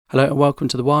Hello and welcome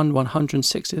to the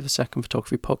 160th Second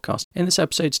Photography Podcast. In this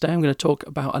episode today, I'm going to talk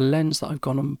about a lens that I've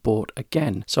gone and bought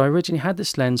again. So I originally had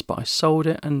this lens, but I sold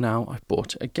it and now I've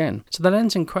bought it again. So the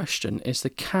lens in question is the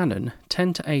Canon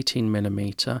 10 to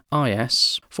 18mm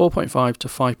IS 4.5 to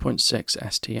 5.6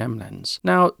 STM lens.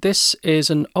 Now this is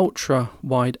an ultra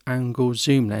wide angle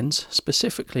zoom lens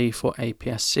specifically for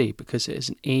APS-C because it is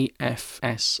an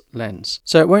EFS lens.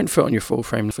 So it won't fit on your full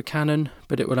frame for Canon,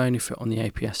 but it will only fit on the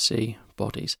APS-C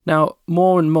bodies. Now,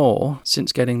 more and more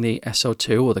since getting the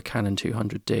SL2 or the Canon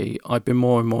 200D, I've been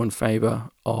more and more in favour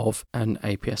of an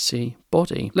APS-C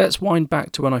body. Let's wind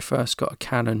back to when I first got a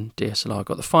Canon DSLR. I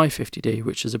got the 550D,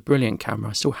 which is a brilliant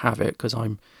camera. I still have it because I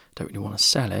don't really want to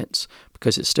sell it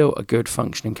because it's still a good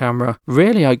functioning camera.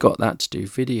 Really, I got that to do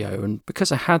video, and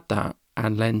because I had that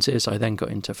and lenses, I then got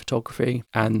into photography,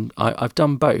 and I've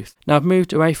done both. Now I've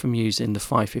moved away from using the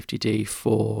 550D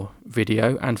for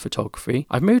video and photography.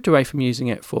 I've moved away from using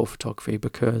it for photography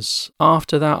because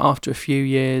after a few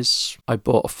years, I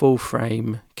bought a full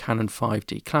frame Canon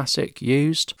 5D Classic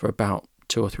used for about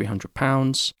 £200 or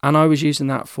 £300, and I was using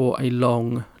that for a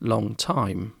long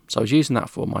time. So I was using that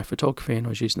for my photography and I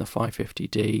was using the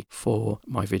 550D for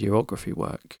my videography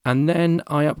work. And then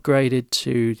I upgraded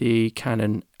to the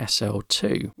Canon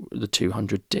SL2, the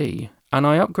 200D. And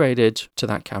I upgraded to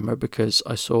that camera because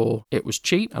I saw it was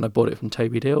cheap and I bought it from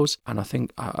Toby Deals, and I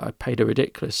think I paid a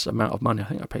ridiculous amount of money. I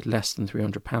think I paid less than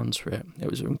 £300 for it. It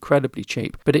was incredibly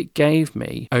cheap, but it gave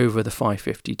me, over the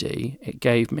 550D, it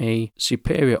gave me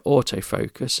superior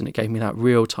autofocus, and it gave me that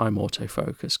real-time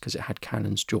autofocus because it had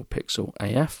Canon's dual pixel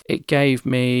AF. It gave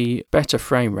me better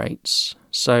frame rates.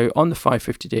 So on the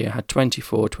 550D, I had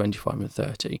 24, 25 and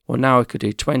 30. Well, now I could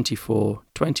do 24,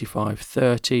 25,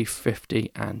 30,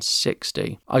 50 and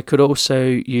 60. I could also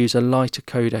use a lighter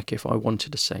codec if I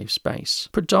wanted to save space.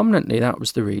 Predominantly, that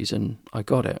was the reason I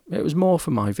got it. It was more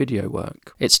for my video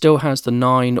work. It still has the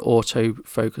 9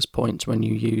 autofocus points when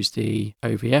you use the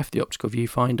OVF, the optical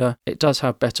viewfinder. It does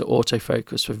have better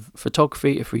autofocus for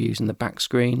photography if we're using the back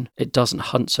screen. It doesn't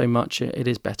hunt so much. It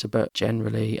is better, but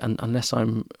generally, unless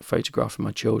I'm photographing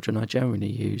my children, I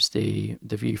generally use the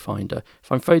viewfinder.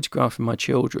 If I'm photographing my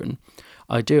children,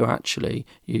 I do actually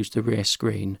use the rear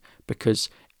screen because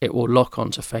it will lock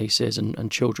onto faces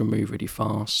and children move really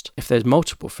fast. If there's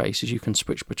multiple faces, you can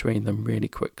switch between them really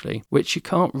quickly, which you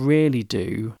can't really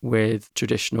do with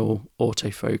traditional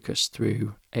autofocus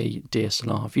through a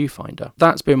DSLR viewfinder.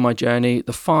 That's been my journey.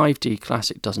 The 5D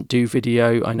Classic doesn't do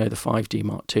video. I know the 5D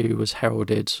Mark II was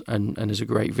heralded and is a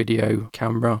great video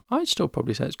camera. I'd still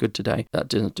probably say it's good today. That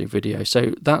doesn't do video.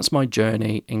 So that's my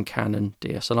journey in Canon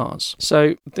DSLRs.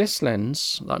 So this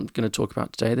lens that I'm going to talk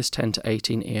about today, this 10 to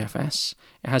 18 EFS,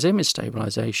 it has image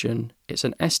stabilization. It's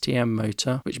an STM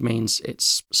motor, which means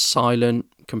it's silent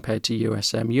compared to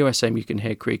USM. USM you can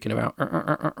hear creaking about.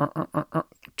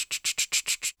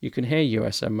 You can hear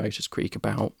USM motors creak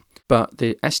about, but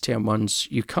the STM ones,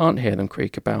 you can't hear them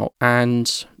creak about,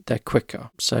 and they're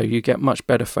quicker, so you get much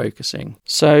better focusing.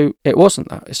 So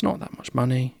it's not that much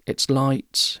money. It's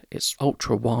light, it's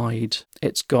ultra wide,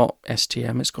 it's got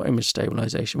STM, it's got image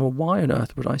stabilization. Well, why on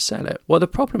earth would I sell it? Well, the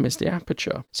problem is the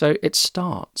aperture. So it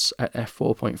starts at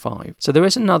f4.5. So there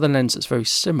is another lens that's very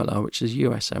similar, which is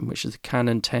USM, which is the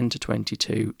Canon 10 to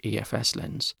 22 EFS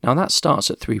lens. Now that starts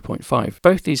at 3.5.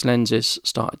 Both these lenses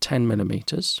start at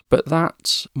 10mm, but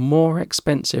that more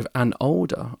expensive and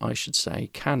older, I should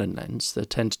say, Canon lens, the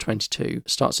 10 to 22,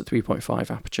 starts at 3.5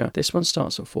 aperture. This one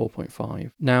starts at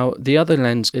 4.5. Now the other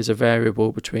lens is a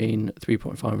variable between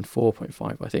 3.5 and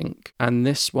 4.5, I think, and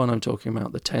this one I'm talking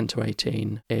about, the 10 to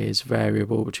 18, is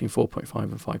variable between 4.5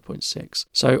 and 5.6.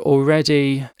 So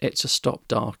already it's a stop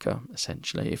darker,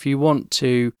 essentially. If you want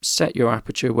to set your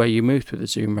aperture where you move through the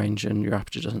zoom range and your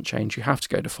aperture doesn't change, you have to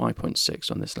go to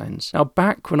 5.6 on this lens. Now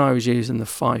back when I was using the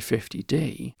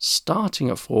 550D, starting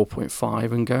at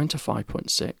 4.5 and going to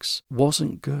 5.6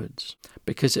 wasn't good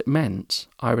because it meant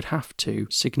I would have to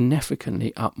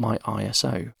significantly up my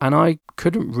ISO, and I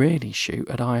couldn't really shoot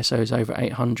at ISOs over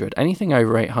 800. Anything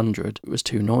over 800 was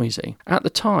too noisy. At the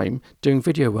time, doing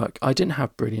video work, I didn't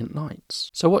have brilliant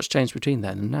lights. So what's changed between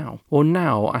then and now? Well,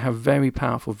 now I have very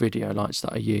powerful video lights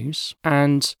that I use,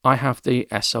 and I have the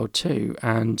SL2,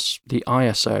 and the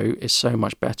ISO is so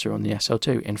much better on the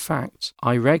SL2. In fact,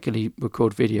 I regularly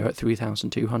record video at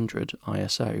 3200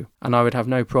 ISO, and I would have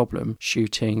no problem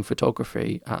shooting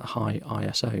photography at high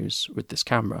ISOs with this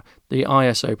camera. The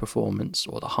ISO performance,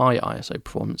 or the high ISO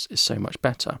performance, is so much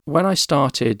better. When I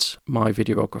started my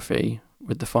videography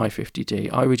with the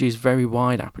 550D, I would use very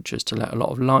wide apertures to let a lot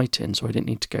of light in, so I didn't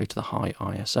need to go to the high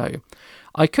ISO.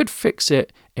 I could fix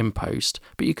it in post,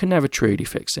 but you can never truly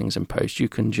fix things in post. You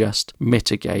can just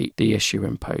mitigate the issue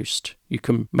in post. You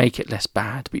can make it less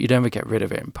bad, but you never get rid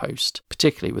of it in post,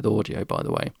 particularly with audio, by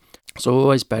the way. So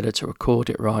always better to record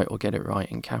it right or get it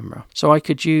right in camera. So I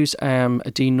could use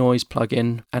a denoise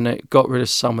plugin, and it got rid of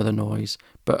some of the noise,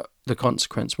 but the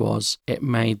consequence was it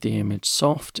made the image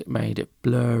soft, it made it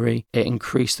blurry, it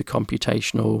increased the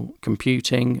computational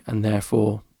computing and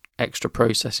therefore extra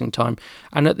processing time.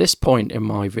 And at this point in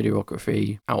my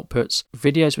videography outputs,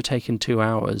 videos were taking 2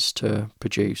 hours to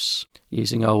produce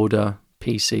using older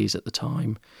PCs at the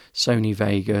time. Sony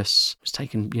Vegas. It was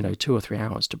taking 2 or 3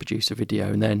 hours to produce a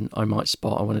video, and then I might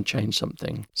spot I want to change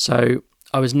something. So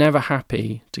I was never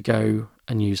happy to go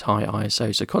and use high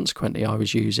ISO, so consequently I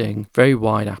was using very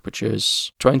wide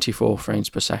apertures, 24 frames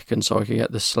per second, so I could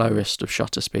get the slowest of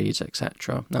shutter speeds,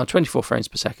 etc. Now 24 frames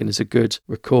per second is a good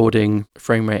recording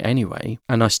frame rate anyway,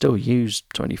 and I still use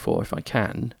 24 if I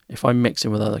can. If I'm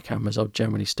mixing with other cameras, I'll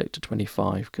generally stick to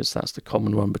 25 because that's the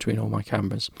common one between all my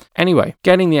cameras. Anyway,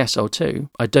 getting the SL2,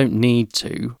 I don't need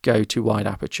to go to wide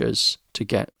apertures to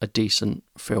get a decent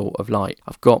fill of light.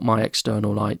 I've got my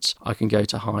external lights, I can go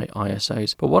to high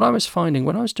ISOs. But what I was finding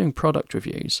when I was doing product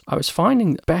reviews, I was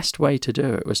finding the best way to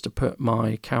do it was to put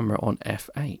my camera on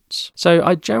f8. So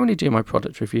I generally do my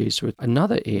product reviews with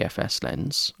another EFS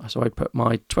lens. So I put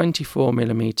my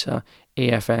 24mm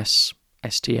EFS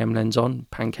STM lens on,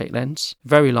 pancake lens,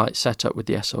 very light setup with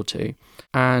the SL2,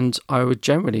 and I would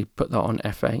generally put that on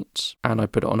f8 and I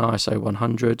put it on ISO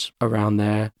 100 around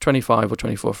there, 25 or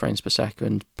 24 frames per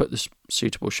second, put the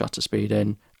suitable shutter speed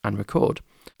in and record.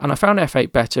 And I found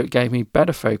f8 better. It gave me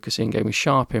better focusing, gave me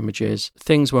sharp images.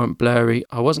 Things weren't blurry.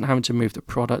 I wasn't having to move the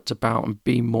product about and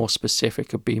be more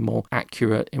specific or be more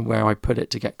accurate in where I put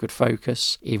it to get good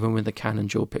focus, even with the Canon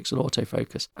dual pixel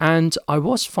autofocus. And I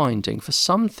was finding for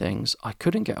some things, I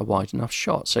couldn't get a wide enough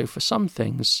shot. So for some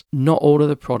things, not all of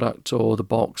the product or the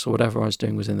box or whatever I was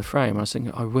doing was in the frame. I was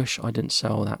thinking, I wish I didn't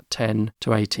sell that 10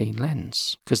 to 18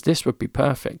 lens because this would be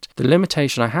perfect. The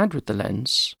limitation I had with the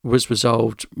lens was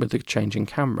resolved with the changing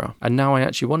camera, and now I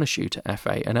actually want to shoot at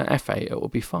f8, and at f8 it will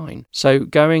be fine. So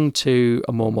going to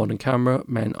a more modern camera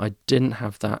meant I didn't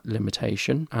have that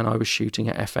limitation, and I was shooting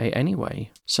at f8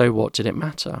 anyway. So what did it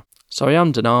matter? So I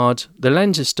ummed and ahed. The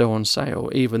lens is still on sale,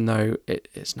 even though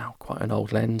it's now quite an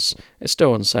old lens. It's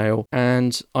still on sale,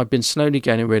 and I've been slowly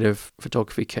getting rid of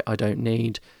photography kit I don't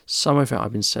need. Some of it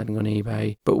I've been selling on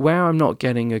eBay, but where I'm not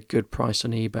getting a good price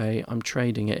on eBay, I'm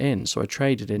trading it in. So I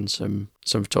traded in some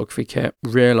photography kit,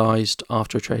 realised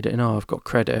after I traded it in, I've got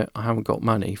credit, I haven't got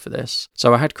money for this.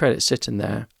 So I had credit sitting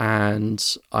there, and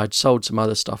I'd sold some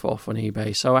other stuff off on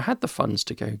eBay, so I had the funds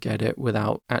to go get it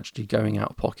without actually going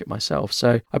out of pocket myself.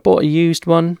 So I bought a used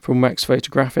one from Rex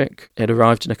Photographic. It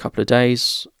arrived in a couple of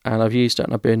days, and I've used it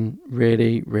and I've been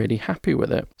really, really happy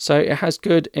with it. So it has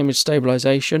good image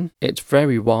stabilization. It's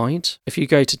very wide. If you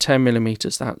go to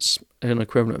 10mm, that's an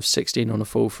equivalent of 16 on a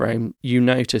full frame. You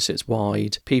notice it's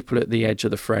wide. People at the edge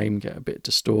of the frame get a bit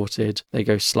distorted. They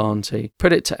go slanty.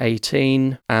 Put it to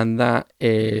 18, and that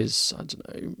is, I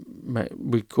don't know,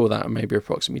 we call that maybe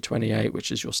approximately 28,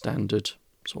 which is your standard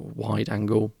sort of wide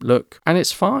angle look, and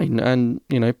it's fine. And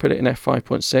put it in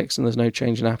f5.6 and there's no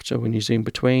change in aperture when you zoom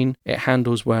between. It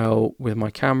handles well with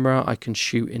my camera. I can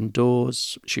shoot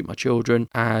indoors, shoot my children,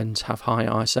 and have high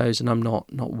ISOs, and I'm not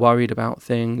worried about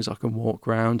things. I can walk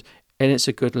around, and it's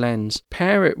a good lens.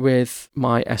 Pair it with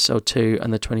my SL2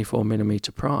 and the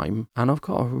 24mm prime, and I've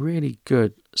got a really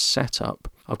good setup.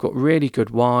 I've got really good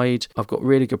wide, I've got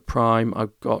really good prime,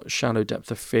 I've got shallow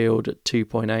depth of field at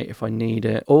 2.8 if I need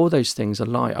it. All those things are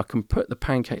light. I can put the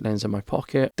pancake lens in my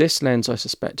pocket. This lens I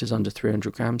suspect is under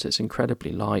 300 grams. It's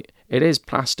incredibly light. It is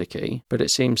plasticky, but it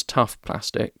seems tough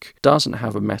plastic. Doesn't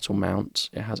have a metal mount,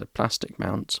 it has a plastic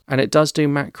mount, and it does do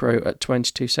macro at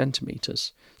 22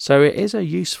 centimeters. So it is a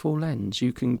useful lens.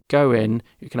 You can go in,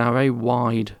 you can have a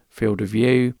wide field of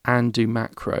view and do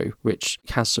macro, which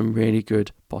has some really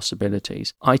good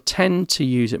possibilities. I tend to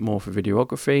use it more for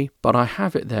videography, but I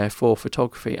have it there for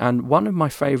photography. And one of my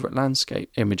favorite landscape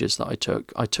images that I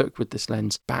took with this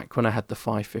lens back when I had the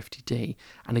 550D.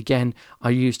 And again, I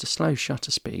used the slow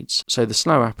shutter speeds. So the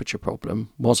slow aperture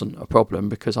problem wasn't a problem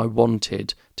because I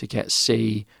wanted to get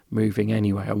C moving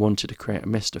anyway. I wanted to create a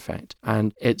mist effect.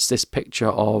 And it's this picture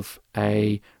of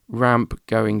a ramp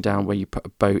going down where you put a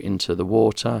boat into the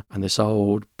water, and this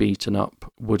old beaten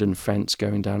up wooden fence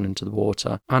going down into the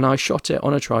water. And I shot it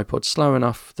on a tripod slow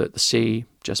enough that the sea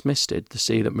just misted. The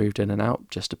sea that moved in and out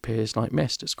just appears like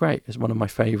mist. It's great. It's one of my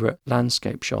favourite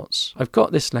landscape shots. I've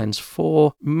got this lens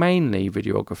for mainly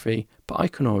videography, but I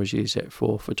can always use it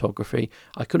for photography.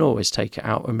 I can always take it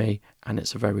out with me, and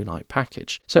it's a very light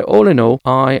package. So all in all,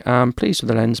 I am pleased with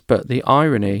the lens, but the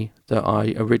irony that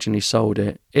I originally sold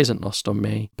it isn't lost on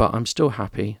me, but I'm still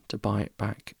happy to buy it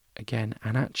back again.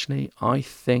 And actually, I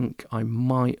think I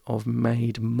might have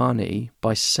made money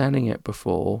by selling it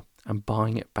before and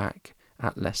buying it back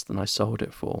at less than I sold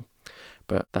it for.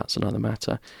 But that's another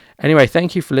matter. Anyway,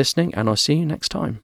 thank you for listening, and I'll see you next time.